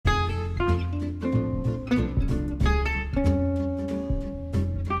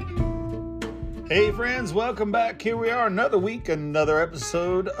Hey friends, welcome back. Here we are, another week, another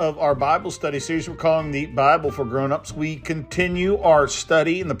episode of our Bible study series we're calling the Bible for Grown-Ups. We continue our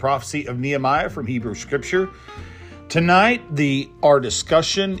study in the prophecy of Nehemiah from Hebrew Scripture. Tonight, our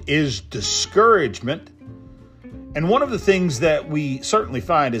discussion is discouragement. And one of the things that we certainly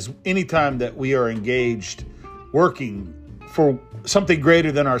find is anytime that we are engaged working for something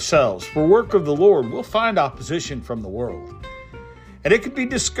greater than ourselves, for work of the Lord, we'll find opposition from the world. And it can be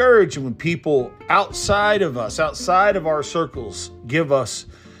discouraging when people outside of us, outside of our circles, give us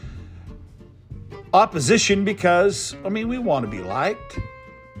opposition because, we want to be liked.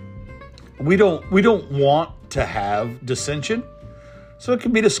 We don't want to have dissension. So it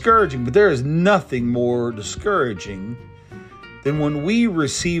can be discouraging, but there is nothing more discouraging than when we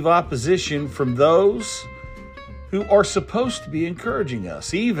receive opposition from those who are supposed to be encouraging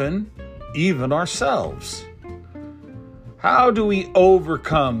us, even ourselves. How do we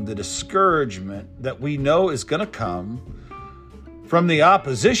overcome the discouragement that we know is going to come from the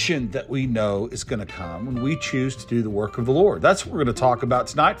opposition that we know is going to come when we choose to do the work of the Lord? That's what we're going to talk about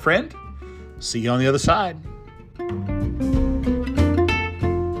tonight, friend. See you on the other side.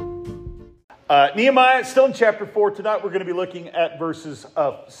 Nehemiah, still in chapter 4. Tonight we're going to be looking at verses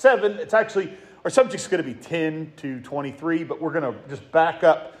 7. It's actually, our subject's going to be 10 to 23, but we're going to just back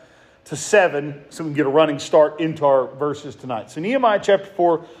up to 7 so we can get a running start into our verses tonight. So Nehemiah chapter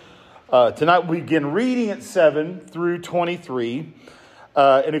 4, tonight we begin reading at 7 through 23.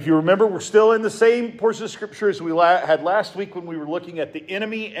 And if you remember, we're still in the same portion of Scripture as we had last week when we were looking at the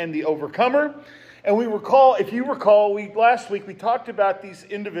enemy and the overcomer. And if you recall, last week we talked about these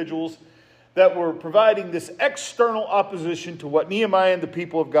individuals that were providing this external opposition to what Nehemiah and the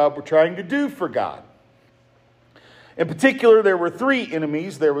people of God were trying to do for God. In particular, there were 3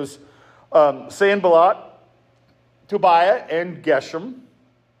 enemies. There was Sanballat, Tobiah, and Geshem.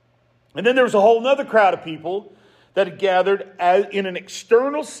 And then there was a whole other crowd of people that had gathered in an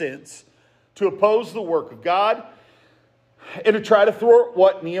external sense to oppose the work of God and to try to thwart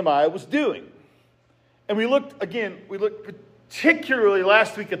what Nehemiah was doing. And we looked particularly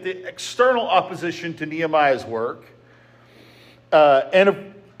last week at the external opposition to Nehemiah's work.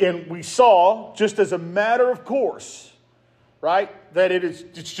 And we saw, just as a matter of course, right, that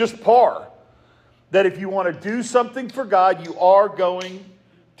it's just par. That if you want to do something for God, you are going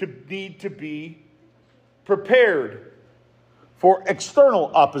to need to be prepared for external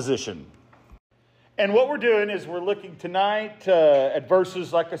opposition. And what we're doing is we're looking tonight at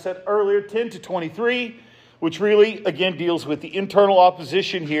verses, like I said earlier, 10 to 23, which really, again, deals with the internal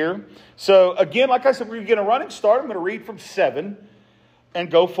opposition here. So, again, like I said, we're going to get a running start. I'm going to read from 7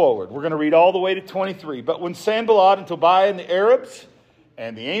 and go forward. We're going to read all the way to 23. But when Sanballat and Tobiah and the Arabs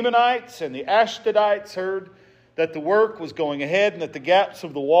and the Ammonites and the Ashdodites heard that the work was going ahead and that the gaps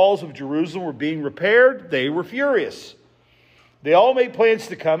of the walls of Jerusalem were being repaired, they were furious. They all made plans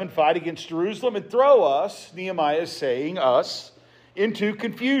to come and fight against Jerusalem and throw us, Nehemiah is saying, us, into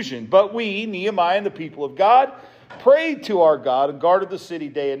confusion. But we, Nehemiah and the people of God, prayed to our God and guarded the city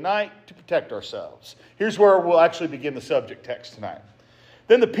day and night to protect ourselves. Here's where we'll actually begin the subject text tonight.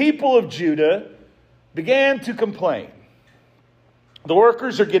 Then the people of Judah began to complain. The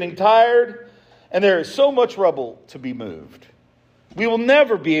workers are getting tired, and there is so much rubble to be moved. We will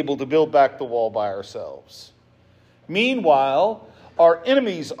never be able to build back the wall by ourselves. Meanwhile, our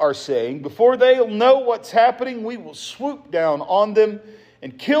enemies are saying, before they'll know what's happening, we will swoop down on them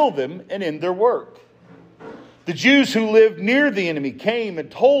and kill them and end their work. The Jews who lived near the enemy came and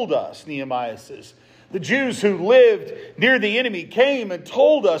told us, Nehemiah says, the Jews who lived near the enemy came and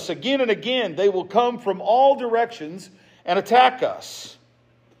told us again and again, they will come from all directions and attack us.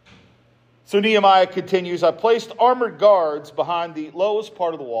 So Nehemiah continues, I placed armored guards behind the lowest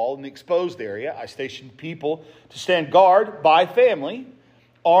part of the wall in the exposed area. I stationed people to stand guard by family,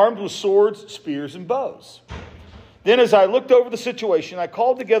 armed with swords, spears, and bows. Then as I looked over the situation, I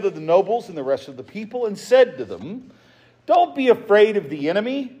called together the nobles and the rest of the people and said to them, don't be afraid of the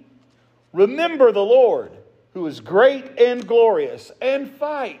enemy. Remember the Lord, who is great and glorious, and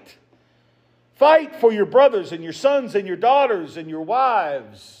fight. Fight for your brothers and your sons and your daughters and your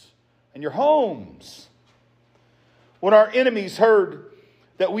wives and your homes. When our enemies heard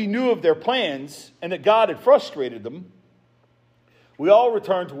that we knew of their plans and that God had frustrated them, we all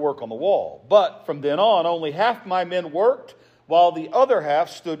returned to work on the wall. But from then on, only half my men worked, while the other half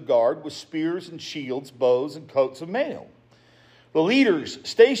stood guard with spears and shields, bows, and coats of mail. The leaders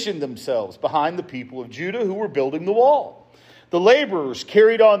stationed themselves behind the people of Judah who were building the wall. The laborers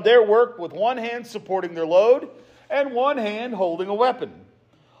carried on their work with one hand supporting their load and one hand holding a weapon.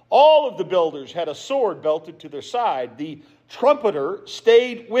 All of the builders had a sword belted to their side. The trumpeter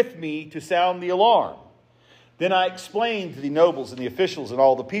stayed with me to sound the alarm. Then I explained to the nobles and the officials and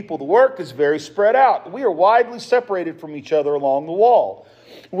all the people, the work is very spread out. We are widely separated from each other along the wall.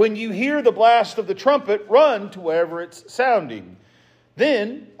 When you hear the blast of the trumpet, run to wherever it's sounding.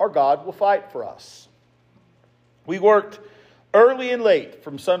 Then our God will fight for us. We worked early and late,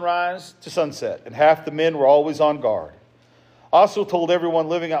 from sunrise to sunset, and half the men were always on guard. I also told everyone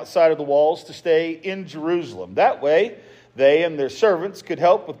living outside of the walls to stay in Jerusalem. That way, they and their servants could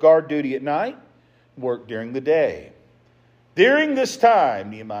help with guard duty at night, work during the day. During this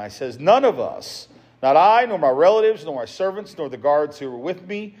time, Nehemiah says, none of us, not I, nor my relatives, nor my servants, nor the guards who were with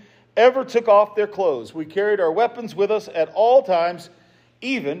me, ever took off their clothes. We carried our weapons with us at all times,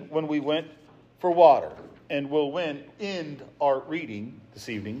 even when we went for water. And we'll end our reading this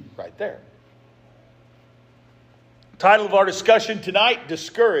evening right there. Title of our discussion tonight,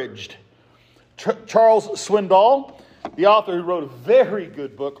 Discouraged. Charles Swindoll, the author who wrote a very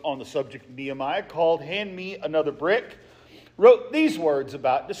good book on the subject of Nehemiah called Hand Me Another Brick, wrote these words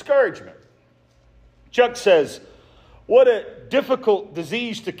about discouragement. Chuck says, what a difficult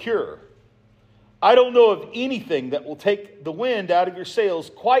disease to cure. I don't know of anything that will take the wind out of your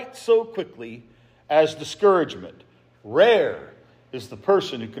sails quite so quickly as discouragement. Rare is the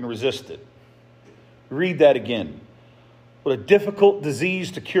person who can resist it. Read that again. What a difficult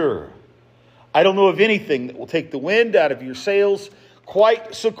disease to cure. I don't know of anything that will take the wind out of your sails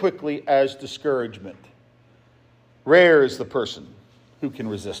quite so quickly as discouragement. Rare is the person who can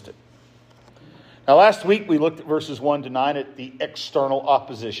resist it. Now, last week we looked at verses 1 to 9 at the external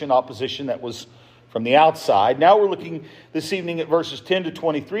opposition that was from the outside. Now we're looking this evening at verses 10 to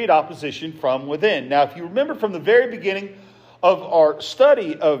 23 at opposition from within. Now, if you remember from the very beginning of our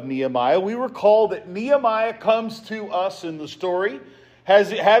study of Nehemiah, we recall that Nehemiah comes to us in the story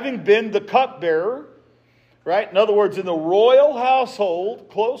having been the cupbearer, right? In other words, in the royal household,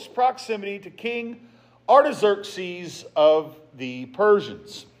 close proximity to King Artaxerxes of the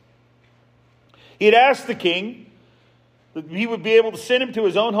Persians. He had asked the king that he would be able to send him to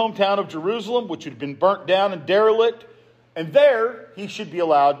his own hometown of Jerusalem, which had been burnt down and derelict, and there he should be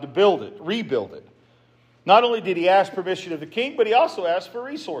allowed to rebuild it. Not only did he ask permission of the king, but he also asked for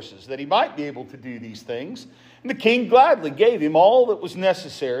resources that he might be able to do these things. And the king gladly gave him all that was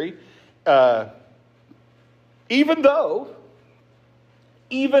necessary,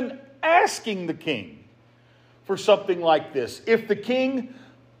 even asking the king for something like this. If the king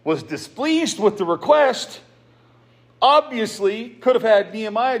was displeased with the request, obviously could have had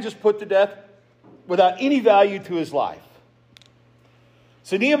Nehemiah just put to death without any value to his life.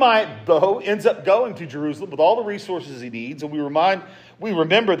 So Nehemiah, though, ends up going to Jerusalem with all the resources he needs. And we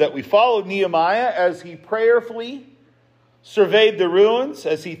remember that we followed Nehemiah as he prayerfully surveyed the ruins,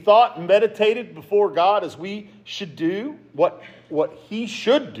 as he thought and meditated before God as we should do, what he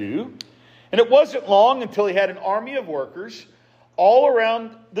should do. And it wasn't long until he had an army of workers all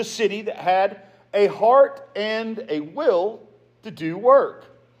around the city that had a heart and a will to do work.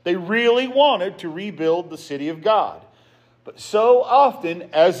 They really wanted to rebuild the city of God. But so often,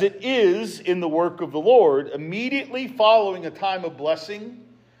 as it is in the work of the Lord, immediately following a time of blessing,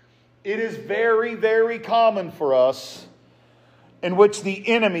 it is very, very common for us in which the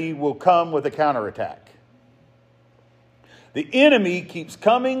enemy will come with a counterattack. The enemy keeps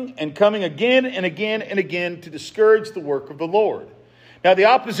coming and coming again and again and again to discourage the work of the Lord. Now, the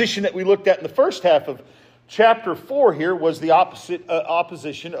opposition that we looked at in the first half of chapter 4 here was the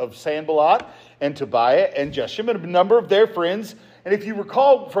opposition of Sanballat and Tobiah and Geshem and a number of their friends. And if you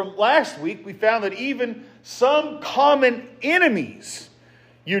recall from last week, we found that even some common enemies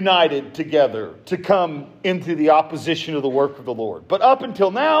united together to come into the opposition of the work of the Lord. But up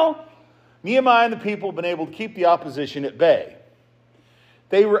until now, Nehemiah and the people have been able to keep the opposition at bay.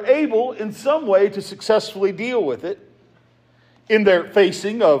 They were able in some way to successfully deal with it in their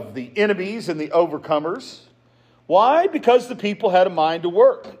facing of the enemies and the overcomers. Why? Because the people had a mind to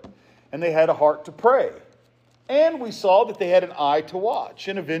work and they had a heart to pray. And we saw that they had an eye to watch.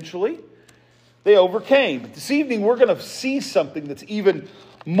 And eventually they overcame. But this evening we're going to see something that's even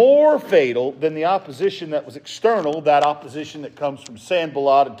more fatal than the opposition that was external, that opposition that comes from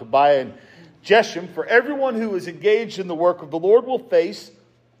Sanballat and Tobiah and Geshem. For everyone who is engaged in the work of the Lord will face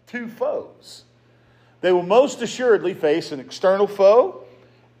two foes. They will most assuredly face an external foe,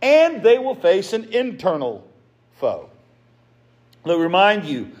 and they will face an internal foe. Let me remind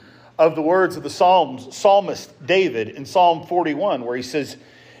you of the words of the psalmist David in Psalm 41, where he says,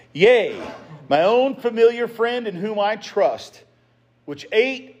 "Yea, my own familiar friend in whom I trust, which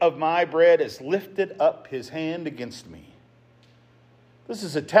ate of my bread, has lifted up his hand against me." This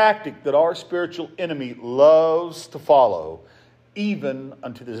is a tactic that our spiritual enemy loves to follow, even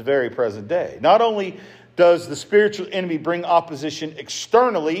unto this very present day. Not only does the spiritual enemy bring opposition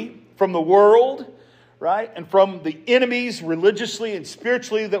externally from the world, right, and from the enemies religiously and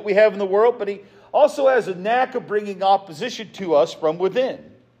spiritually that we have in the world, but he also has a knack of bringing opposition to us from within.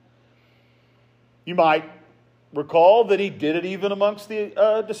 You might recall that he did it even amongst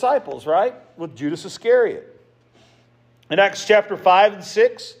the disciples, right, with Judas Iscariot. In Acts chapter 5 and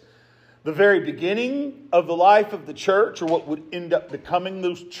 6, the very beginning of the life of the church, or what would end up becoming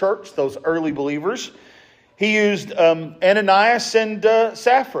the church, those early believers, he used Ananias and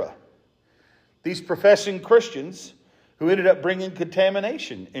Sapphira, these professing Christians who ended up bringing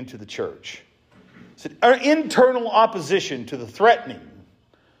contamination into the church. It's an internal opposition to the threatening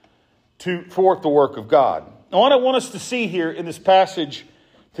to thwart the work of God. Now, what I want us to see here in this passage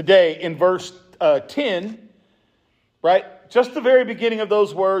today in verse 10, right? Just the very beginning of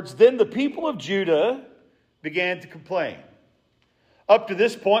those words, then the people of Judah began to complain. Up to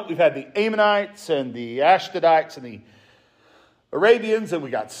this point, we've had the Ammonites and the Ashdodites and the Arabians, and we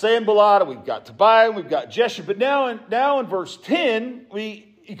got Sanballat, and we've got Tobiah, and we've got Jeshurun. But now in verse 10,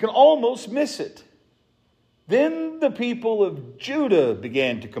 you can almost miss it. Then the people of Judah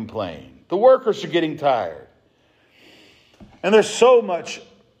began to complain. The workers are getting tired. And there's so much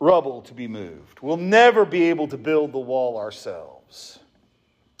rubble to be moved. We'll never be able to build the wall ourselves.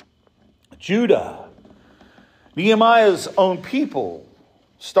 Judah, Nehemiah's own people,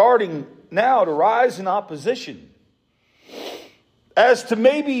 starting now to rise in opposition, as to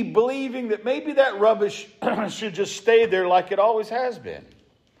maybe believing that maybe that rubbish should just stay there like it always has been.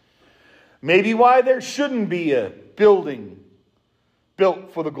 Maybe why there shouldn't be a building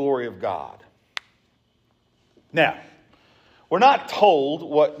built for the glory of God. Now, we're not told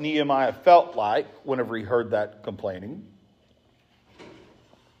what Nehemiah felt like whenever he heard that complaining.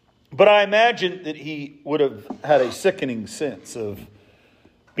 But I imagine that he would have had a sickening sense of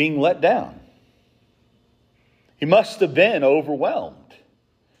being let down. He must have been overwhelmed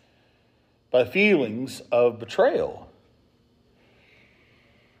by feelings of betrayal.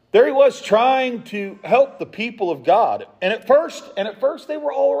 There he was trying to help the people of God. And at first they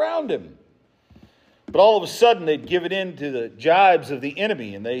were all around him. But all of a sudden they'd given in to the jibes of the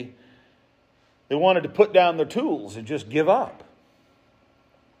enemy, and they wanted to put down their tools and just give up.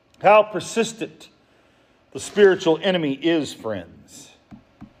 How persistent the spiritual enemy is, friends.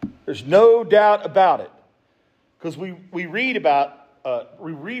 There's no doubt about it. Because we read about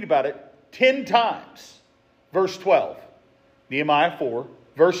it 10 times. Verse 12. Nehemiah 4,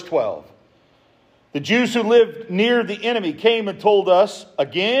 verse 12. The Jews who lived near the enemy came and told us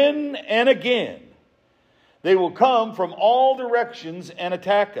again and again, they will come from all directions and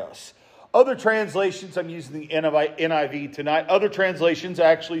attack us. Other translations, I'm using the NIV tonight, other translations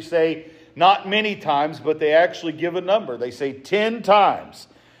actually say not many times, but they actually give a number. They say 10 times.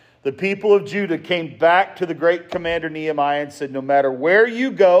 The people of Judah came back to the great commander Nehemiah and said, no matter where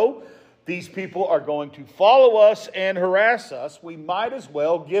you go, these people are going to follow us and harass us. We might as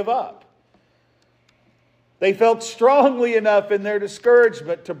well give up. They felt strongly enough in their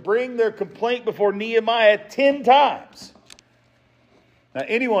discouragement to bring their complaint before Nehemiah 10 times. Now,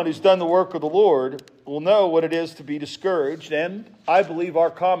 anyone who's done the work of the Lord will know what it is to be discouraged, and I believe our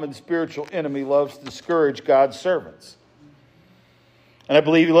common spiritual enemy loves to discourage God's servants. And I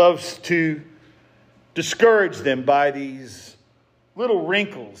believe he loves to discourage them by these little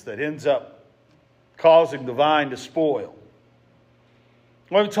wrinkles that ends up causing the vine to spoil.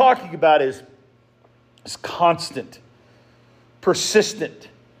 What I'm talking about is constant, persistent,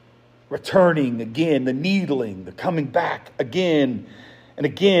 returning again, the needling, the coming back again and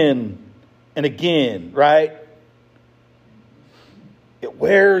again and again, right? It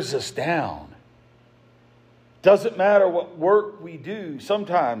wears us down. Doesn't matter what work we do.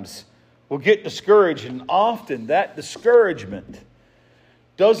 Sometimes we'll get discouraged, and often that discouragement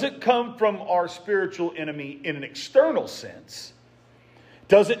doesn't come from our spiritual enemy in an external sense.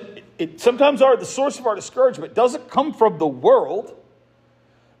 Sometimes the source of our discouragement doesn't come from the world.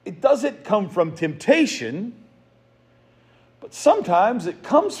 It doesn't come from temptation. But sometimes it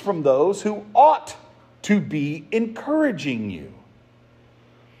comes from those who ought to be encouraging you.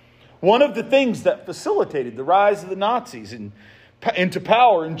 One of the things that facilitated the rise of the Nazis into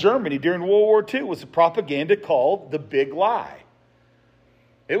power in Germany during World War II was a propaganda called the Big Lie.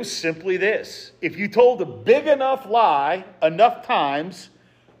 It was simply this. If you told a big enough lie enough times,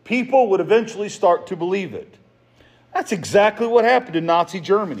 people would eventually start to believe it. That's exactly what happened in Nazi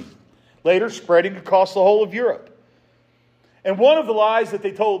Germany, later spreading across the whole of Europe. And one of the lies that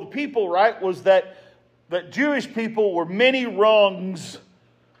they told the people, right, was that that Jewish people were many rungs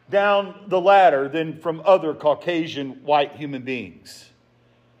down the ladder than from other Caucasian white human beings.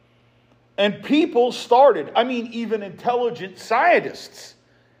 And people started, even intelligent scientists,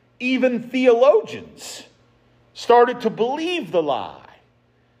 even theologians, started to believe the lie.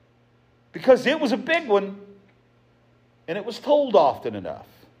 Because it was a big one, and it was told often enough.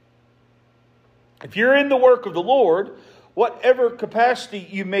 If you're in the work of the Lord, whatever capacity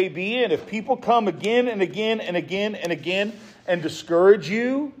you may be in, if people come again and again and again and again and discourage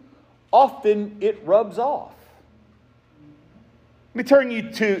you, often it rubs off. Let me turn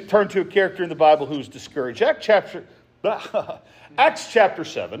to a character in the Bible who's discouraged. Acts chapter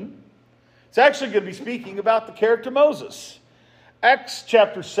 7. It's actually going to be speaking about the character Moses. Acts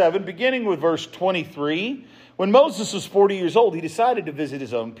chapter 7, beginning with verse 23. When Moses was 40 years old, he decided to visit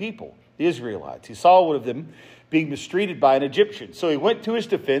his own people, the Israelites. He saw one of them being mistreated by an Egyptian. So he went to his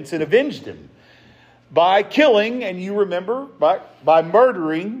defense and avenged him by killing, and you remember, by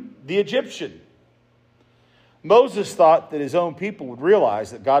murdering the Egyptian. Moses thought that his own people would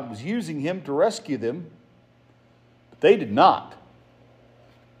realize that God was using him to rescue them, but they did not.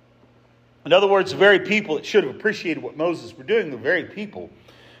 In other words, the very people that should have appreciated what Moses was doing, the very people,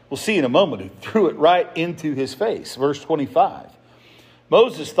 we'll see in a moment, who threw it right into his face. Verse 25.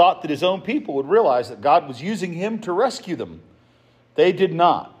 Moses thought that his own people would realize that God was using him to rescue them. They did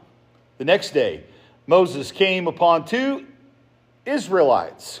not. The next day, Moses came upon two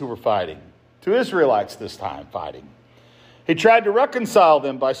Israelites who were fighting. Two Israelites this time fighting. He tried to reconcile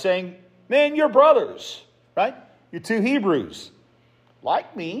them by saying, "Man, you're brothers, right? You're two Hebrews,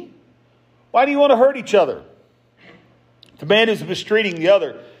 like me. Why do you want to hurt each other?" The man who's mistreating the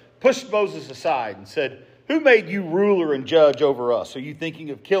other pushed Moses aside and said, "Who made you ruler and judge over us? Are you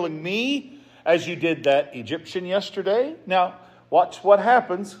thinking of killing me as you did that Egyptian yesterday?" Now, watch what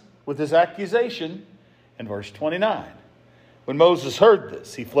happens with his accusation in verse 29. When Moses heard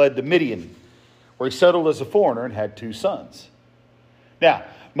this, he fled to Midian, where he settled as a foreigner and had 2 sons. Now,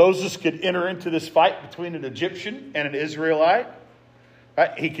 Moses could enter into this fight between an Egyptian and an Israelite.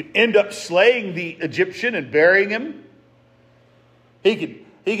 Right? He could end up slaying the Egyptian and burying him. He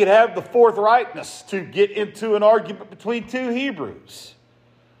could have the forthrightness to get into an argument between 2 Hebrews.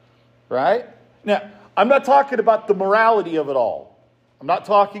 Right? Now, I'm not talking about the morality of it all. I'm not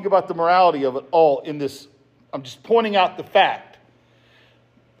talking about the morality of it all in this. I'm just pointing out the fact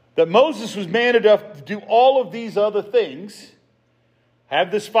that Moses was man enough to do all of these other things,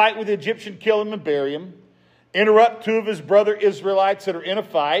 have this fight with the Egyptian, kill him and bury him, interrupt 2 of his brother Israelites that are in a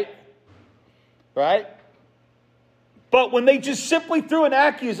fight, right? But when they just simply threw an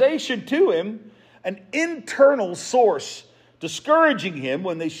accusation to him, an internal source discouraging him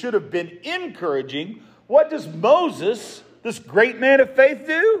when they should have been encouraging, what does Moses, this great man of faith,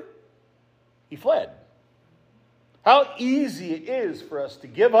 do? He fled. How easy it is for us to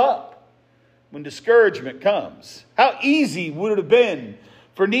give up when discouragement comes. How easy would it have been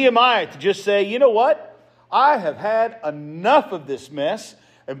for Nehemiah to just say, "You know what? I have had enough of this mess,"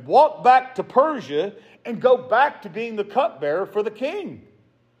 and walk back to Persia and go back to being the cupbearer for the king.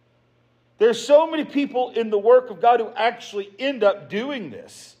 There's so many people in the work of God who actually end up doing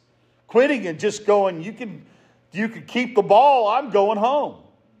this. Quitting and just going, you can keep the ball, I'm going home.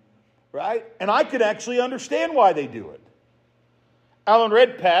 Right? And I could actually understand why they do it. Alan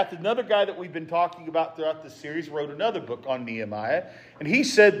Redpath, another guy that we've been talking about throughout this series, wrote another book on Nehemiah. And he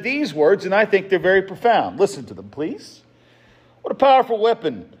said these words, and I think they're very profound. Listen to them, please. "What a powerful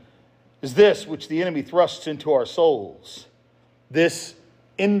weapon is this which the enemy thrusts into our souls. This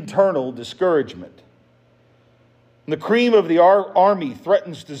internal discouragement. When the cream of the army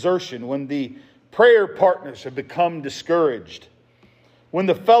threatens desertion, when the prayer partners have become discouraged, when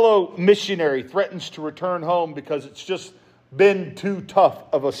the fellow missionary threatens to return home because it's just been too tough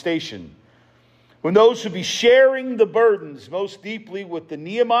of a station, when those who be sharing the burdens most deeply with the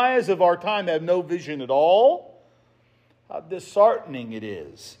Nehemiahs of our time have no vision at all, how disheartening it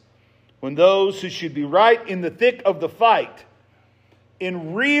is when those who should be right in the thick of the fight,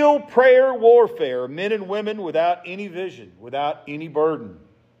 in real prayer warfare, men and women without any vision, without any burden.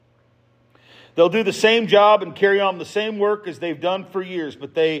 They'll do the same job and carry on the same work as they've done for years,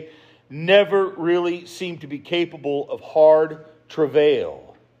 but they never really seem to be capable of hard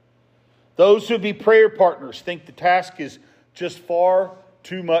travail. Those who be prayer partners think the task is just far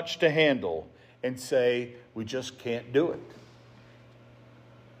too much to handle and say, we just can't do it.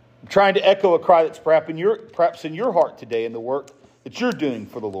 I'm trying to echo a cry that's perhaps in your heart today in the work that you're doing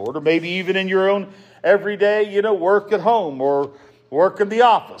for the Lord, or maybe even in your own everyday, work at home or work in the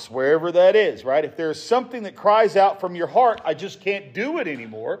office, wherever that is, right? If there's something that cries out from your heart, I just can't do it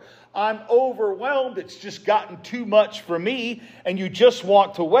anymore. I'm overwhelmed. It's just gotten too much for me. And you just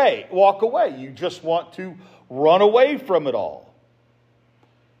want to walk away. You just want to run away from it all.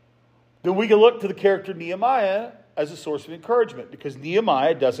 Then we can look to the character Nehemiah as a source of encouragement, because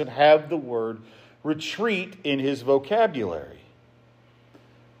Nehemiah doesn't have the word retreat in his vocabulary.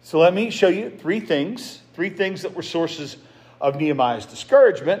 So let me show you three things that were sources of Nehemiah's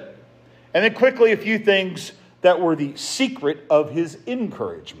discouragement, and then quickly a few things that were the secret of his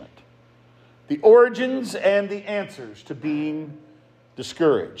encouragement. The origins and the answers to being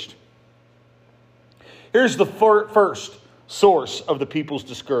discouraged. Here's the first source of the people's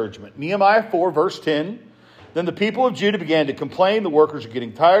discouragement. Nehemiah 4, verse 10. Then the people of Judah began to complain. The workers are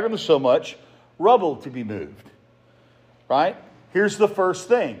getting tired of them so much. Rubble to be moved. Right? Here's the first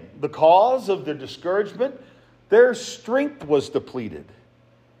thing. The cause of their discouragement, their strength was depleted.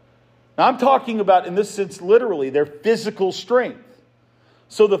 Now I'm talking about, in this sense, literally, their physical strength.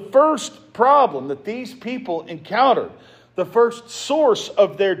 So the first problem that these people encountered, the first source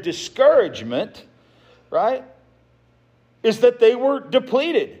of their discouragement, right, is that they were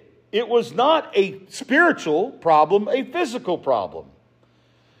depleted. It was not a spiritual problem, a physical problem.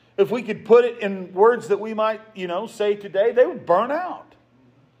 If we could put it in words that we might, say today, they would burn out.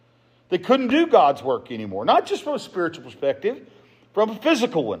 They couldn't do God's work anymore. Not just from a spiritual perspective, from a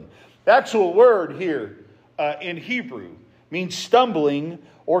physical one. The actual word here in Hebrew means stumbling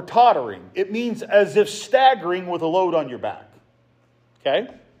or tottering. It means as if staggering with a load on your back.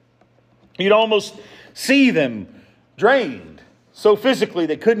 Okay? You'd almost see them drained. So physically,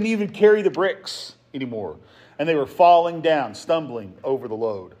 they couldn't even carry the bricks anymore. And they were falling down, stumbling over the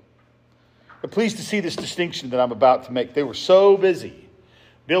load. But pleased to see this distinction that I'm about to make. They were so busy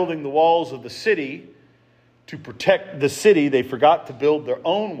building the walls of the city to protect the city, they forgot to build their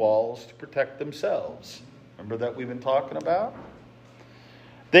own walls to protect themselves. Remember that we've been talking about?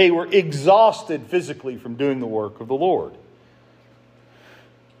 They were exhausted physically from doing the work of the Lord.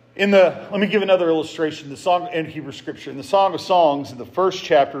 Let me give another illustration. The song in Hebrew Scripture. In the Song of Songs, in the first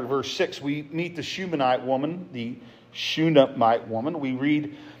chapter, verse 6, we meet the Shunammite woman. We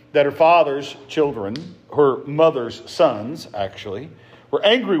read that her father's children, her mother's sons, actually, were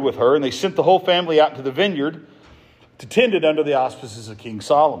angry with her, and they sent the whole family out to the vineyard to tend it under the auspices of King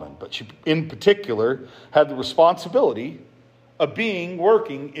Solomon. But she, in particular, had the responsibility of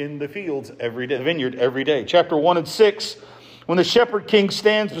working in the fields every day, the vineyard every day. Chapter 1 and 6, when the shepherd king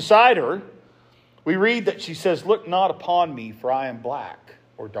stands beside her, we read that she says, "Look not upon me, for I am black,"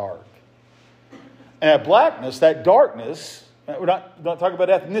 or dark. And that blackness, that darkness, we're not talking about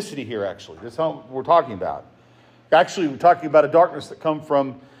ethnicity here, actually. That's not what we're talking about. Actually, we're talking about a darkness that comes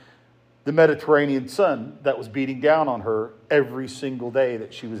from the Mediterranean sun that was beating down on her every single day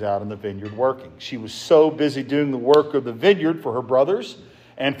that she was out in the vineyard working. She was so busy doing the work of the vineyard for her brothers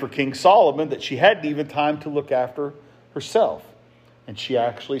and for King Solomon that she hadn't even time to look after herself. And she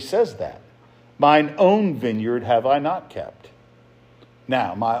actually says that. "Mine own vineyard have I not kept.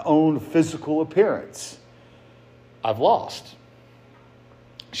 Now, my own physical appearance I've lost."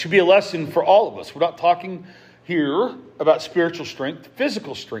 It should be a lesson for all of us. We're not talking here about spiritual strength,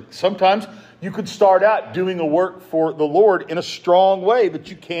 physical strength. Sometimes you could start out doing a work for the Lord in a strong way, but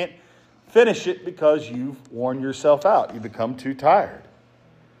you can't finish it because you've worn yourself out. You become too tired.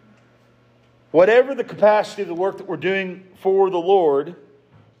 Whatever the capacity of the work that we're doing for the Lord,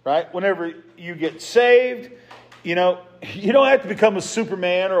 right? Whenever you get saved, you don't have to become a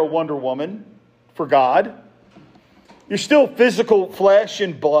Superman or a Wonder Woman for God. You're still physical flesh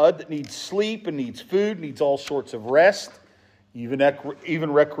and blood that needs sleep and needs food, needs all sorts of rest,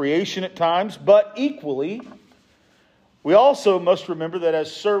 even recreation at times. But equally, we also must remember that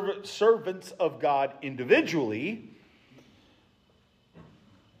as servants of God individually,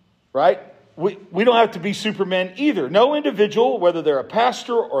 right? We don't have to be Supermen either. No individual, whether they're a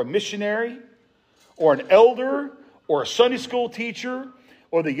pastor or a missionary or an elder or a Sunday school teacher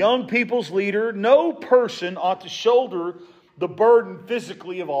or the young people's leader, no person ought to shoulder the burden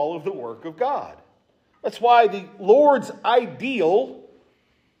physically of all of the work of God. That's why the Lord's ideal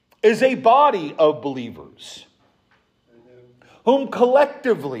is a body of believers whom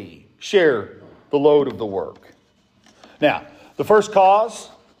collectively share the load of the work. Now, the first source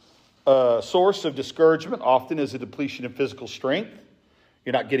of discouragement often is a depletion of physical strength.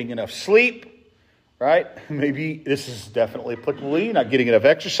 You're not getting enough sleep. Right? Maybe this is definitely applicable. You're not getting enough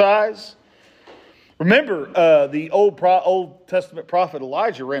exercise. Remember, the Old Testament prophet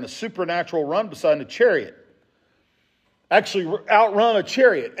Elijah ran a supernatural run beside a chariot. Actually, outrun a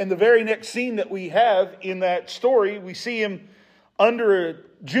chariot. And the very next scene that we have in that story, we see him under a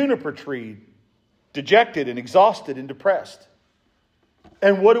juniper tree, dejected and exhausted and depressed.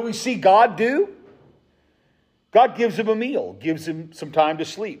 And what do we see God do? God gives him a meal, gives him some time to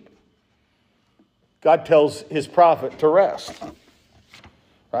sleep. God tells his prophet to rest.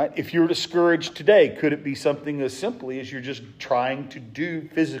 Right? If you're discouraged today, could it be something as simply as you're just trying to do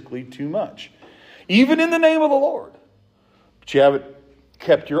physically too much? Even in the name of the Lord. But you haven't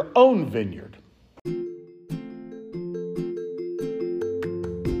kept your own vineyard.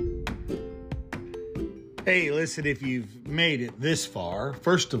 Hey, listen, if you've made it this far,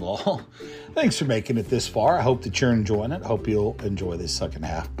 first of all, thanks for making it this far. I hope that you're enjoying it. I hope you'll enjoy this second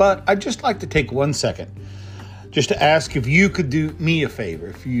half. But I'd just like to take 1 second just to ask if you could do me a favor.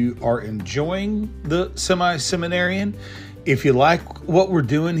 If you are enjoying the Semi-Seminarian, if you like what we're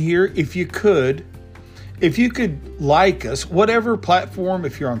doing here, if you could like us, whatever platform,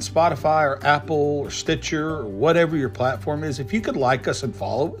 if you're on Spotify or Apple or Stitcher or whatever your platform is, if you could like us and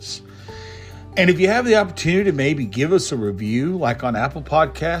follow us. And if you have the opportunity to maybe give us a review, like on Apple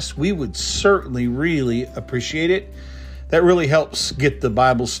Podcasts, we would certainly really appreciate it. That really helps get the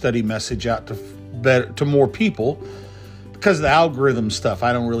Bible study message out to more people. Because of the algorithm stuff,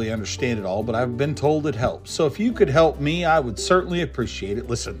 I don't really understand it all, but I've been told it helps. So if you could help me, I would certainly appreciate it.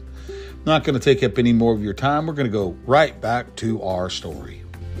 Listen, I'm not going to take up any more of your time. We're going to go right back to our story.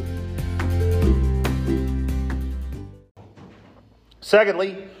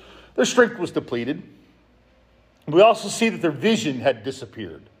 Secondly, their strength was depleted. We also see that their vision had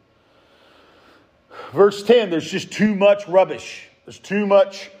disappeared. Verse 10, there's just too much rubbish. There's too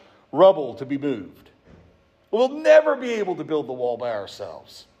much rubble to be moved. We'll never be able to build the wall by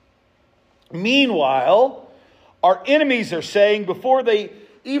ourselves. Meanwhile, our enemies are saying before they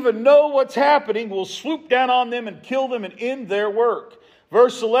even know what's happening, we'll swoop down on them and kill them and end their work.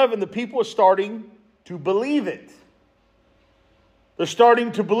 Verse 11, the people are starting to believe it. They're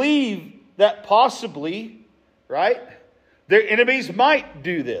starting to believe that possibly, right, their enemies might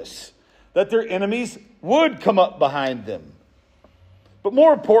do this, that their enemies would come up behind them. But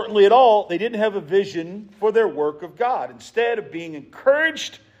more importantly at all, they didn't have a vision for their work of God. Instead of being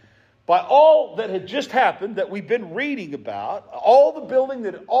encouraged by all that had just happened, that we've been reading about, all the building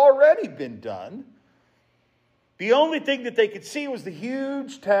that had already been done, the only thing that they could see was the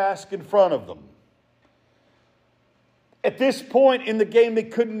huge task in front of them. At this point in the game, they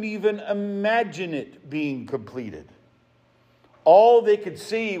couldn't even imagine it being completed. All they could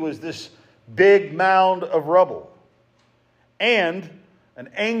see was this big mound of rubble and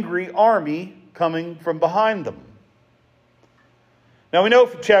an angry army coming from behind them. Now we know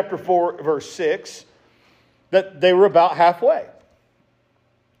from chapter 4, verse 6, that they were about halfway.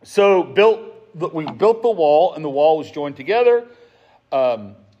 So we built the wall, and the wall was joined together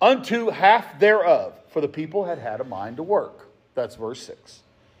unto half thereof. For the people had had a mind to work. That's verse 6.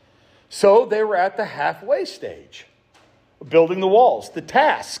 So they were at the halfway stage, building the walls. The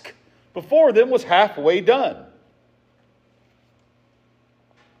task before them was halfway done.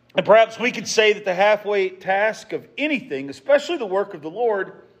 And perhaps we could say that the halfway task of anything, especially the work of the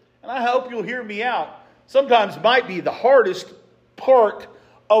Lord, and I hope you'll hear me out, sometimes might be the hardest part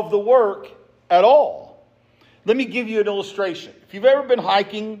of the work at all. Let me give you an illustration. If you've ever been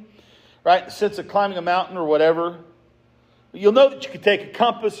hiking, right, in the sense of climbing a mountain or whatever, you'll know that you can take a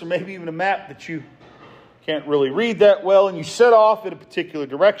compass or maybe even a map that you can't really read that well, and you set off in a particular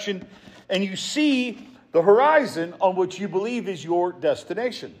direction, and you see the horizon on which you believe is your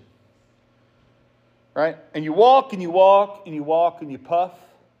destination. Right? And you walk and you walk and you walk and you puff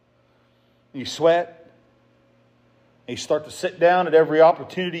and you sweat. And you start to sit down at every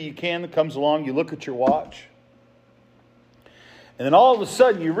opportunity you can that comes along. You look at your watch. And then all of a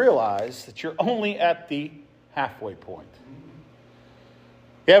sudden you realize that you're only at the halfway point.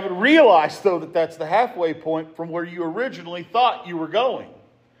 You haven't realized, though, that that's the halfway point from where you originally thought you were going.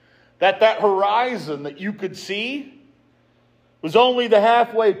 That horizon that you could see was only the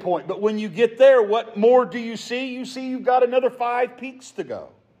halfway point. But when you get there, what more do you see? You see you've got another 5 peaks to go.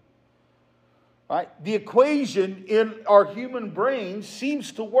 Right? The equation in our human brain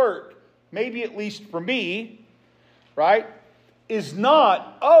seems to work, maybe at least for me, right, is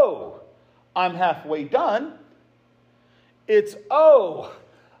not, oh, I'm halfway done. It's, oh,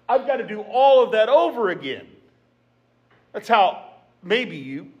 I've got to do all of that over again. That's how maybe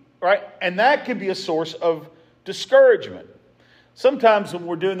you, right? And that can be a source of discouragement. Sometimes when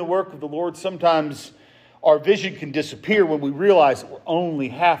we're doing the work of the Lord, sometimes our vision can disappear when we realize that we're only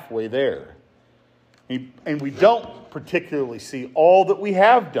halfway there. And we don't particularly see all that we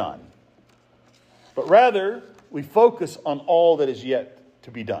have done. But rather, we focus on all that is yet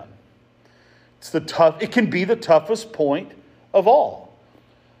to be done. It can be the toughest point of all.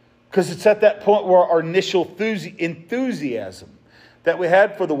 Because it's at that point where our initial enthusiasm, that we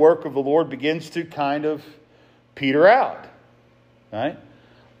had for the work of the Lord begins to kind of peter out. Right?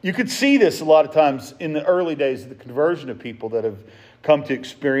 You could see this a lot of times in the early days of the conversion of people that have come to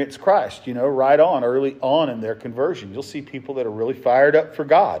experience Christ, right on, early on in their conversion. You'll see people that are really fired up for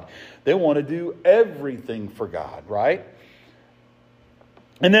God. They want to do everything for God, right?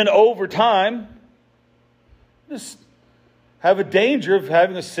 And then over time, just have a danger of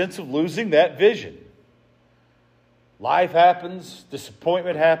having a sense of losing that vision. Life happens,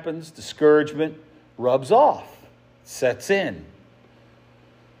 disappointment happens, discouragement rubs off, sets in.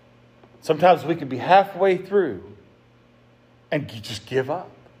 Sometimes we can be halfway through and just give up.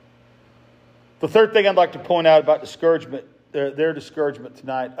 The third thing I'd like to point out about discouragement, their discouragement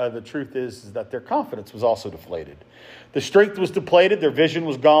tonight, the truth is that their confidence was also deflated. The strength was depleted, their vision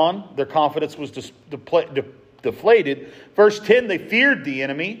was gone, their confidence was deflated. Verse 10, they feared the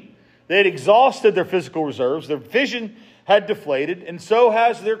enemy. They had exhausted their physical reserves. Their vision had deflated, and so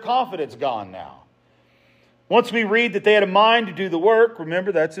has their confidence gone now. Once we read that they had a mind to do the work,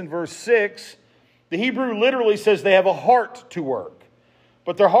 remember that's in verse 6, the Hebrew literally says they have a heart to work.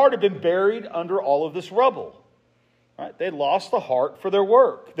 But their heart had been buried under all of this rubble. Right? They lost the heart for their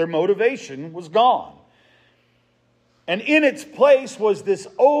work. Their motivation was gone. And in its place was this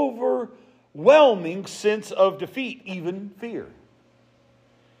overwhelming sense of defeat, even fear.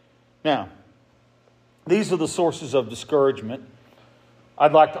 Now, these are the sources of discouragement.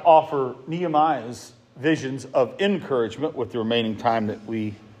 I'd like to offer Nehemiah's visions of encouragement with the remaining time that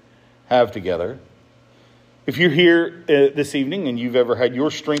we have together. If you're here this evening and you've ever had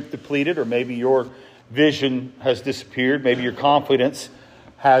your strength depleted, or maybe your vision has disappeared, maybe your confidence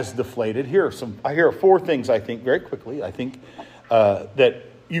has deflated, here are four things I think very quickly, that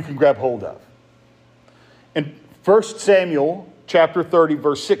you can grab hold of. In 1 Samuel chapter 30,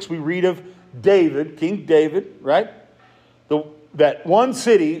 verse 6, we read of David, King David, right? That one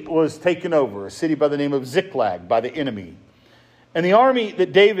city was taken over, a city by the name of Ziklag, by the enemy. And the army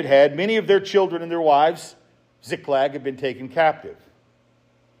that David had, many of their children and their wives, Ziklag, had been taken captive.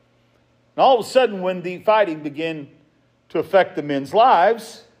 And all of a sudden, when the fighting began to affect the men's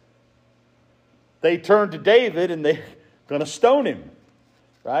lives, they turned to David and they're going to stone him,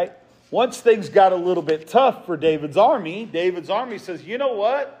 right? Once things got a little bit tough for David's army says, you know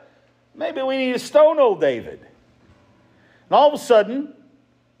what? Maybe we need to stone old David. And all of a sudden,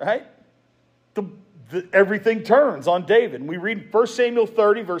 right, everything turns on David. And we read 1 Samuel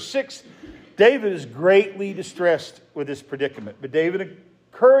 30, verse 6, David is greatly distressed with this predicament. But David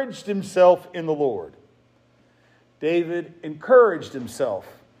encouraged himself in the Lord. David encouraged himself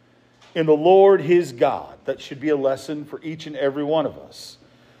in the Lord his God. That should be a lesson for each and every one of us.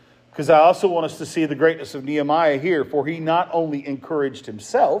 Because I also want us to see the greatness of Nehemiah here. For he not only encouraged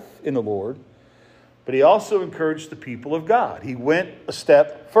himself in the Lord, but he also encouraged the people of God. He went a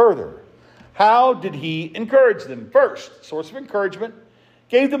step further. How did he encourage them? First, source of encouragement,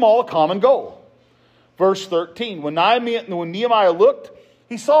 gave them all a common goal. Verse 13, when Nehemiah looked,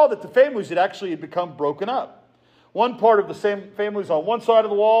 he saw that the families had become broken up. One part of the same family was on one side of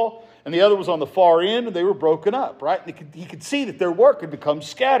the wall, and the other was on the far end, and they were broken up, right? He could see that their work had become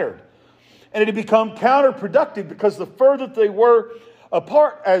scattered. And it had become counterproductive because the further they were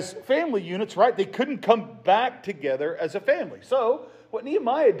apart as family units, right, they couldn't come back together as a family. So what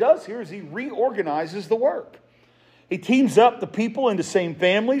Nehemiah does here is he reorganizes the work. He teams up the people into the same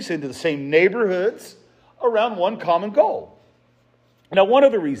families, into the same neighborhoods, around one common goal. Now, one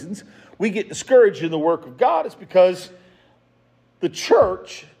of the reasons we get discouraged in the work of God is because the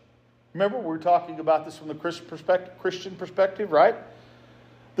church, remember we were talking about this from the Christian perspective, right?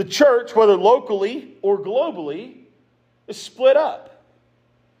 The church, whether locally or globally, is split up.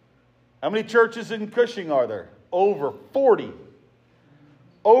 How many churches in Cushing are there? Over 40.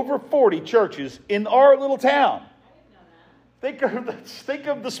 Over 40 churches in our little town. Think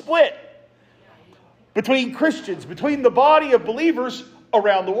of the split between Christians, between the body of believers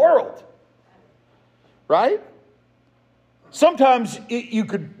around the world. Right? Sometimes you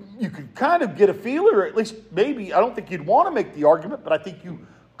could kind of get a feeler, or at least maybe, I don't think you'd want to make the argument, but I think you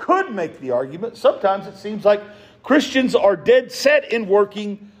could make the argument. Sometimes it seems like Christians are dead set in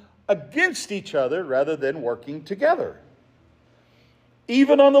working against each other rather than working together.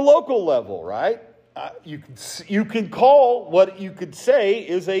 Even on the local level, right? You can call what you could say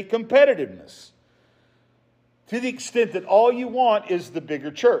is a competitiveness. To the extent that all you want is the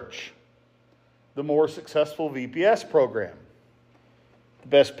bigger church, the more successful VPS program, the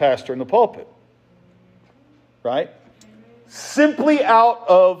best pastor in the pulpit, right? Simply out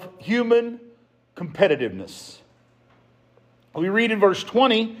of human competitiveness. We read in verse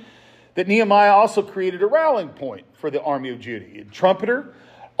 20 that Nehemiah also created a rallying point for the army of Judah. A trumpeter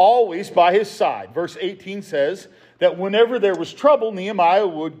always by his side. Verse 18 says that whenever there was trouble, Nehemiah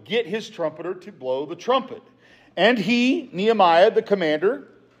would get his trumpeter to blow the trumpet. And he, Nehemiah, the commander,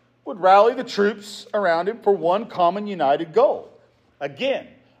 would rally the troops around him for one common united goal. Again,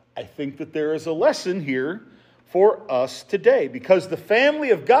 I think that there is a lesson here for us today, because the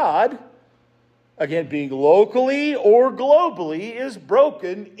family of God, again, being locally or globally, is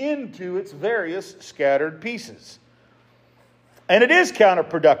broken into its various scattered pieces. And it is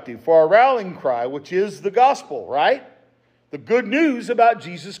counterproductive for our rallying cry, which is the gospel, right? The good news about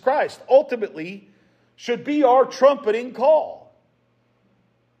Jesus Christ ultimately should be our trumpeting call,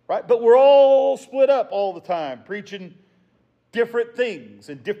 right? But we're all split up all the time, preaching different things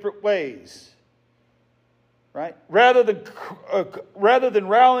in different ways. Right? Rather than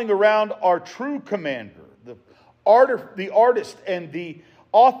rallying around our true commander, the artist and the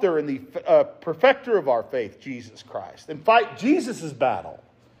author and the perfecter of our faith, Jesus Christ, and fight Jesus' battle.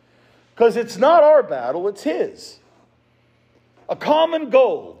 Because it's not our battle, it's his. A common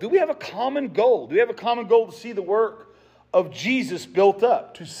goal. Do we have a common goal? Do we have a common goal to see the work of Jesus built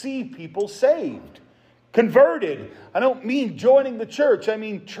up? To see people saved, converted. I don't mean joining the church. I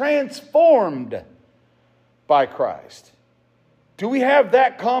mean transformed by Christ. Do we have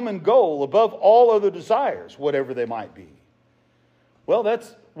that common goal above all other desires, whatever they might be? Well,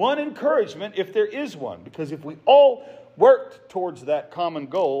 that's one encouragement if there is one, because if we all worked towards that common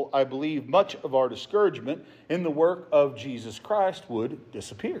goal, I believe much of our discouragement in the work of Jesus Christ would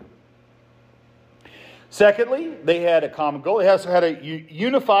disappear. Secondly, they had a common goal. They also had a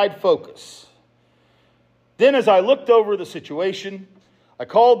unified focus. Then as I looked over the situation, I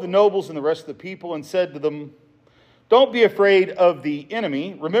called the nobles and the rest of the people and said to them, "Don't be afraid of the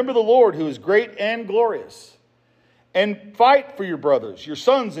enemy. Remember the Lord who is great and glorious. And fight for your brothers, your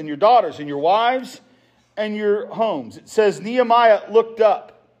sons and your daughters and your wives and your homes." It says Nehemiah looked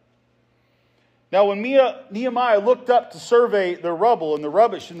up. Now when Nehemiah looked up to survey the rubble and the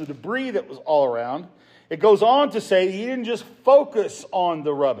rubbish and the debris that was all around, it goes on to say he didn't just focus on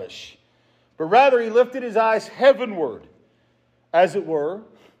the rubbish, but rather he lifted his eyes heavenward, as it were,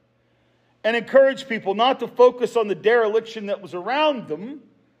 and encouraged people not to focus on the dereliction that was around them,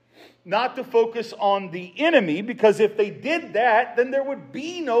 not to focus on the enemy, because if they did that, then there would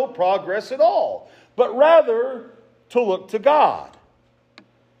be no progress at all, but rather to look to God.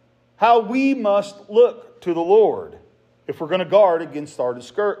 How we must look to the Lord if we're going to guard against our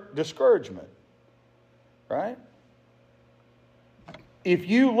discouragement, right? If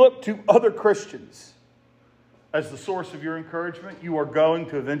you look to other Christians as the source of your encouragement, you are going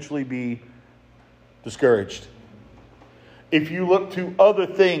to eventually be discouraged. If you look to other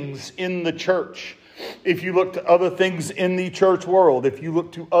things in the church, if you look to other things in the church world, if you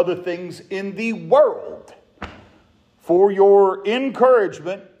look to other things in the world for your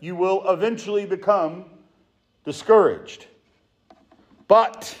encouragement, you will eventually become discouraged.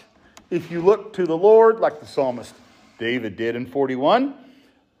 But if you look to the Lord, like the psalmist David did in 41,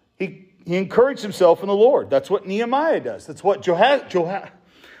 he encouraged himself in the Lord. That's what Nehemiah does. That's what Jehoshaphat,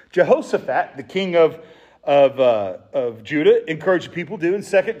 the king of Judah, encouraged people to do in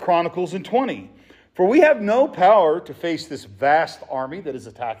 2 Chronicles and 20. "For we have no power to face this vast army that is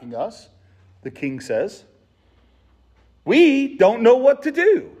attacking us," the king says. "We don't know what to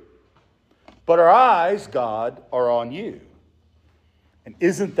do. But our eyes, God, are on you." And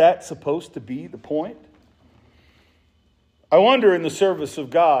isn't that supposed to be the point? I wonder, in the service of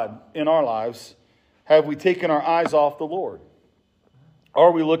God in our lives, have we taken our eyes off the Lord?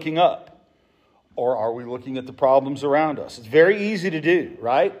 Are we looking up? Or are we looking at the problems around us? It's very easy to do,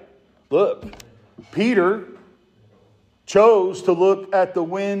 right? Look, Peter chose to look at the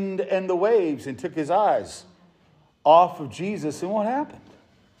wind and the waves and took his eyes off of Jesus. And what happened?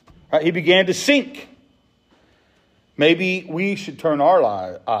 Right, he began to sink. Maybe we should turn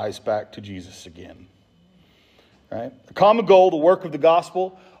our eyes back to Jesus again. Right? A common goal, the work of the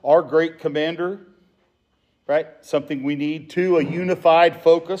gospel, our great commander, right? Something we need. 2, a unified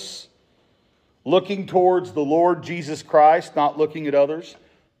focus, looking towards the Lord Jesus Christ, not looking at others.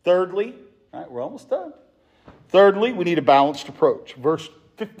 Thirdly, right, we're almost done. Thirdly, we need a balanced approach. Verse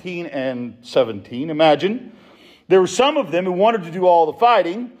 15 and 17. Imagine there were some of them who wanted to do all the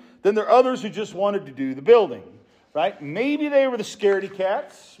fighting. Then there are others who just wanted to do the building. Right? Maybe they were the scaredy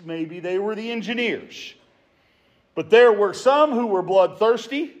cats. Maybe they were the engineers. But there were some who were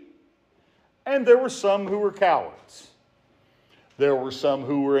bloodthirsty, and there were some who were cowards. There were some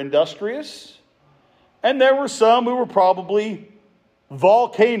who were industrious, and there were some who were probably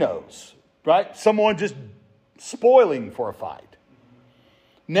volcanoes, right? Someone just spoiling for a fight.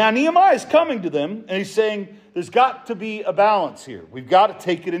 Now Nehemiah is coming to them and he's saying there's got to be a balance here. We've got to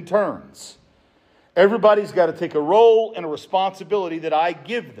take it in turns. Everybody's got to take a role and a responsibility that I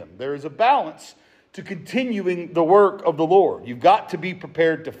give them. There is a balance to continuing the work of the Lord. You've got to be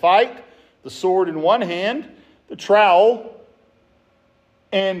prepared to fight, the sword in one hand, the trowel,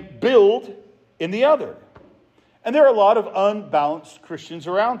 and build in the other. And there are a lot of unbalanced Christians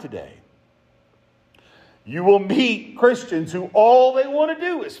around today. You will meet Christians who all they want to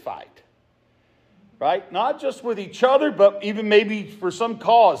do is fight. Right? Not just with each other, but even maybe for some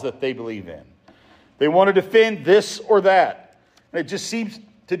cause that they believe in. They want to defend this or that. And it just seems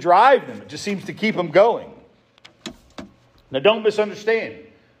to drive them. It just seems to keep them going. Now don't misunderstand.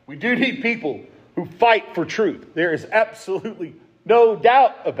 We do need people who fight for truth. There is absolutely no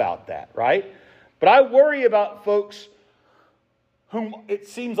doubt about that, right? But I worry about folks whom it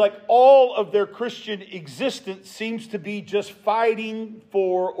seems like all of their Christian existence seems to be just fighting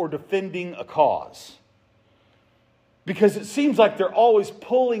for or defending a cause. Because it seems like they're always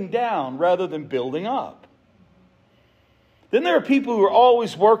pulling down rather than building up. Then there are people who are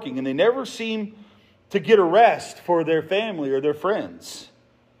always working and they never seem to get a rest for their family or their friends.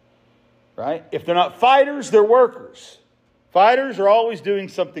 Right? If they're not fighters, they're workers. Fighters are always doing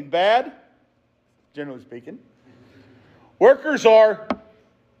something bad, generally speaking. Workers are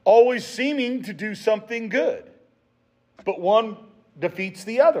always seeming to do something good, but one defeats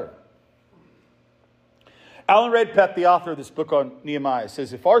the other. Alan Redpath, the author of this book on Nehemiah,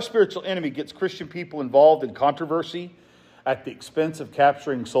 says, if our spiritual enemy gets Christian people involved in controversy at the expense of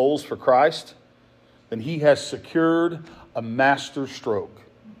capturing souls for Christ, then he has secured a master stroke.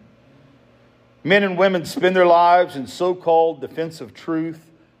 Men and women spend their lives in so-called defense of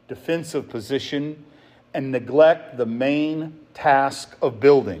truth, defense of position, and neglect the main task of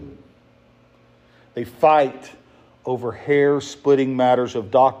building. They fight over hair-splitting matters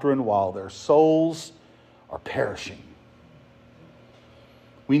of doctrine while their souls are perishing.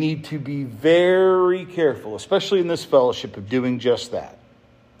 We need to be very careful, especially in this fellowship, of doing just that.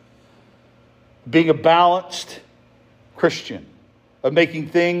 Being a balanced Christian, of making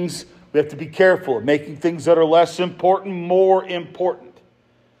things, we have to be careful of making things that are less important more important.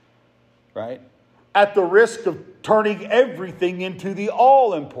 Right? At the risk of turning everything into the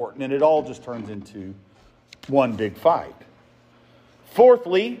all-important, and it all just turns into one big fight.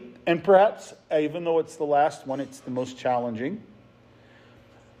 Fourthly, and perhaps, even though it's the last one, it's the most challenging,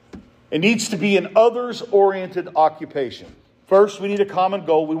 it needs to be an others-oriented occupation. First, we need a common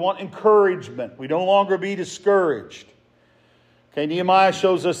goal. We want encouragement. We no longer be discouraged. Okay, Nehemiah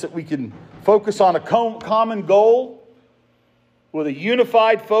shows us that we can focus on a common goal with a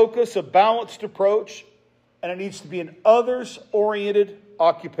unified focus, a balanced approach, and it needs to be an others-oriented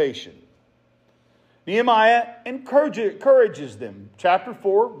occupation. Nehemiah encourages them. Chapter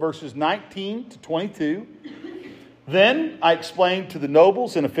 4, verses 19 to 22. Then I explained to the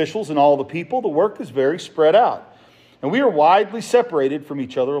nobles and officials and all the people, the work is very spread out, and we are widely separated from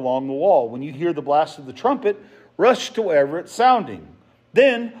each other along the wall. When you hear the blast of the trumpet, rush to wherever it's sounding.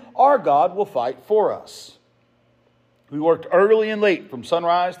 Then our God will fight for us. We worked early and late from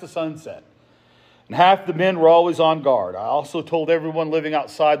sunrise to sunset, and half the men were always on guard. I also told everyone living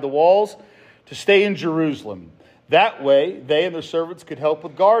outside the walls to stay in Jerusalem. That way, they and their servants could help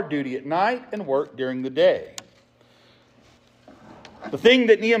with guard duty at night and work during the day. The thing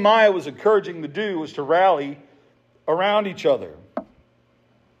that Nehemiah was encouraging to do was to rally around each other,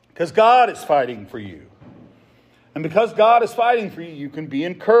 because God is fighting for you. And because God is fighting for you, you can be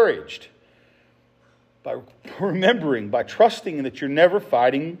encouraged by remembering, by trusting that you're never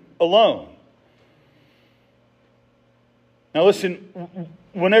fighting alone. Now listen,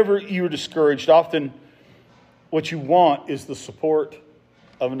 whenever you're discouraged, often what you want is the support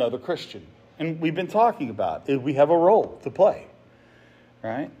of another Christian. And we've been talking about it. We have a role to play,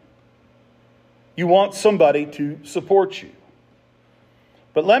 right? You want somebody to support you.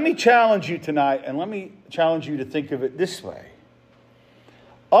 But let me challenge you tonight, and let me challenge you to think of it this way.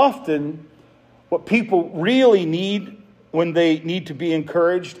 Often, what people really need when they need to be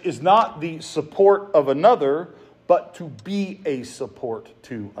encouraged is not the support of another, but to be a support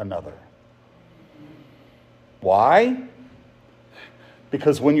to another. Why?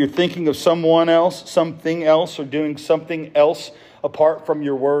 Because when you're thinking of someone else, something else, or doing something else apart from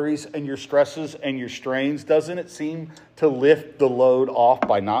your worries and your stresses and your strains, doesn't it seem to lift the load off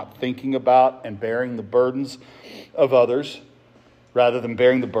by not thinking about and bearing the burdens of others rather than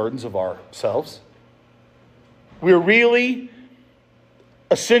bearing the burdens of ourselves? We're really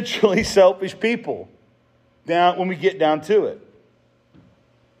essentially selfish people down when we get down to it.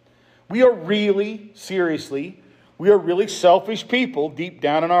 We are really, seriously, we are really selfish people deep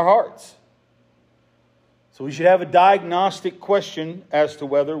down in our hearts. So we should have a diagnostic question as to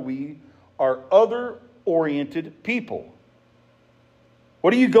whether we are other-oriented people.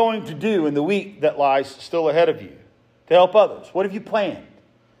 What are you going to do in the week that lies still ahead of you to help others? What have you planned?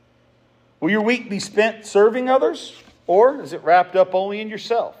 Will your week be spent serving others, or is it wrapped up only in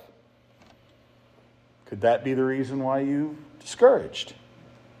yourself? Could that be the reason why you're discouraged?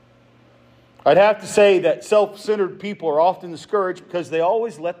 I'd have to say that self-centered people are often discouraged because they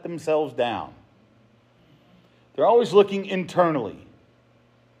always let themselves down. They're always looking internally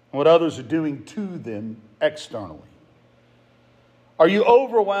at what others are doing to them externally. Are you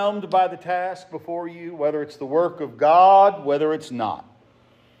overwhelmed by the task before you, whether it's the work of God, whether it's not?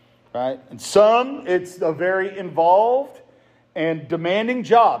 Right? And some, it's a very involved and demanding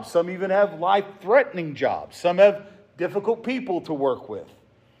job. Some even have life-threatening jobs. Some have difficult people to work with.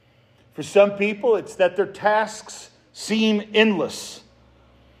 For some people, it's that their tasks seem endless.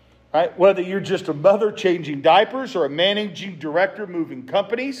 Right? Whether you're just a mother changing diapers or a managing director moving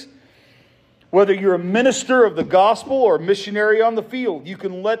companies, whether you're a minister of the gospel or a missionary on the field, you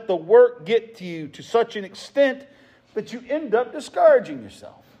can let the work get to you to such an extent that you end up discouraging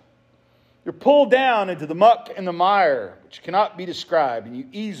yourself. You're pulled down into the muck and the mire, which cannot be described, and you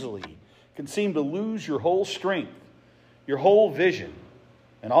easily can seem to lose your whole strength, your whole vision,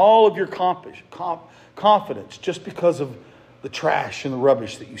 and all of your confidence just because of the trash and the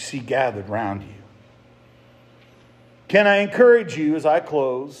rubbish that you see gathered around you. Can I encourage you as I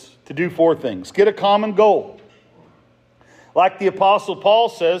close to do 4 things? Get a common goal. Like the Apostle Paul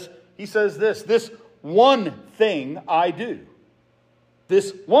says, he says this one thing I do.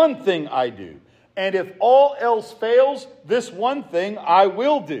 This one thing I do. And if all else fails, this one thing I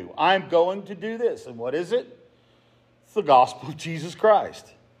will do. I'm going to do this. And what is it? It's the gospel of Jesus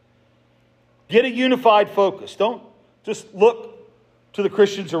Christ. Get a unified focus. Don't just look to the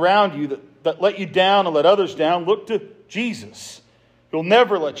Christians around you that let you down and let others down. Look to Jesus. He'll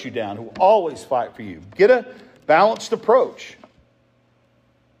never let you down. He'll always fight for you. Get a balanced approach.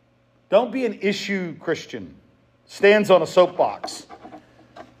 Don't be an issue Christian. Stands on a soapbox.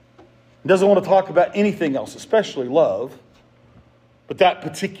 Doesn't want to talk about anything else, especially love. But that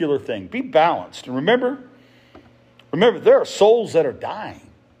particular thing. Be balanced. And remember, there are souls that are dying.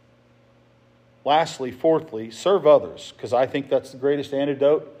 Lastly, fourthly, serve others. Because I think that's the greatest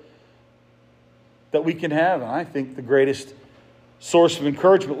antidote that we can have. And I think the greatest source of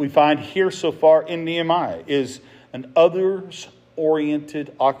encouragement we find here so far in Nehemiah is an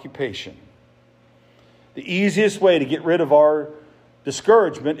others-oriented occupation. The easiest way to get rid of our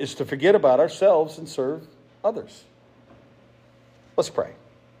discouragement is to forget about ourselves and serve others. Let's pray.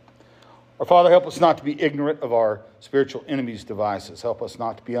 Our Father, help us not to be ignorant of our spiritual enemies' devices. Help us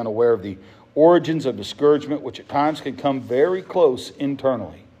not to be unaware of the origins of discouragement, which at times can come very close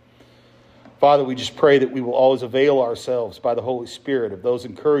internally. Father, we just pray that we will always avail ourselves by the Holy Spirit of those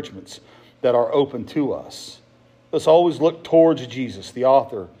encouragements that are open to us. Let's always look towards Jesus, the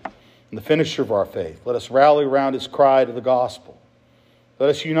author and the finisher of our faith. Let us rally around his cry to the gospel. Let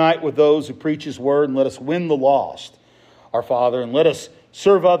us unite with those who preach his word, and let us win the lost, our Father, and let us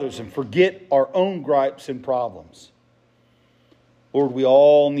serve others and forget our own gripes and problems. Lord, we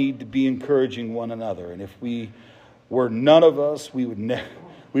all need to be encouraging one another, and if we were none of us, we would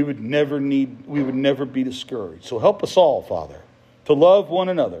never be discouraged. So help us all, Father, to love one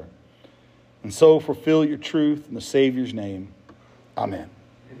another, and so fulfill your truth in the Savior's name. Amen.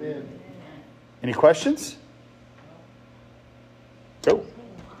 Amen. Any questions? Go.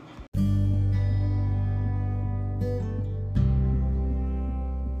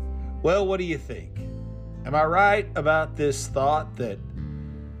 Well, what do you think? Am I right about this thought that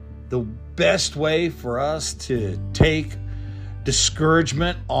the best way for us to take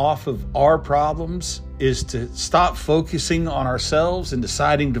discouragement off of our problems is to stop focusing on ourselves and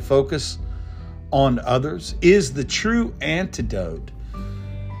deciding to focus on others? Is the true antidote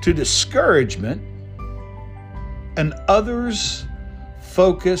to discouragement an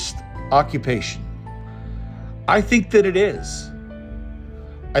others-focused occupation? I think that it is.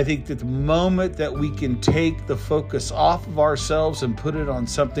 I think that the moment that we can take the focus off of ourselves and put it on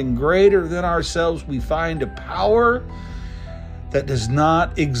something greater than ourselves, we find a power that does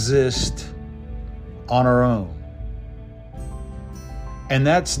not exist on our own. And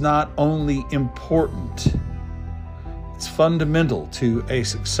that's not only important, it's fundamental to a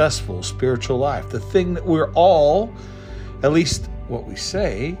successful spiritual life. The thing that we're all, at least what we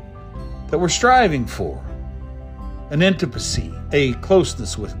say, that we're striving for. An intimacy, a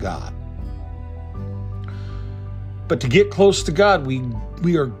closeness with God. But to get close to God,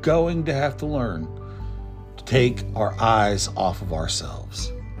 we are going to have to learn to take our eyes off of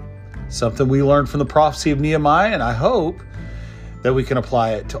ourselves. Something we learned from the prophecy of Nehemiah, and I hope that we can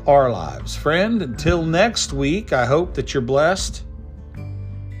apply it to our lives. Friend, until next week, I hope that you're blessed,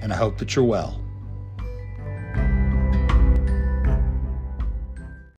 and I hope that you're well.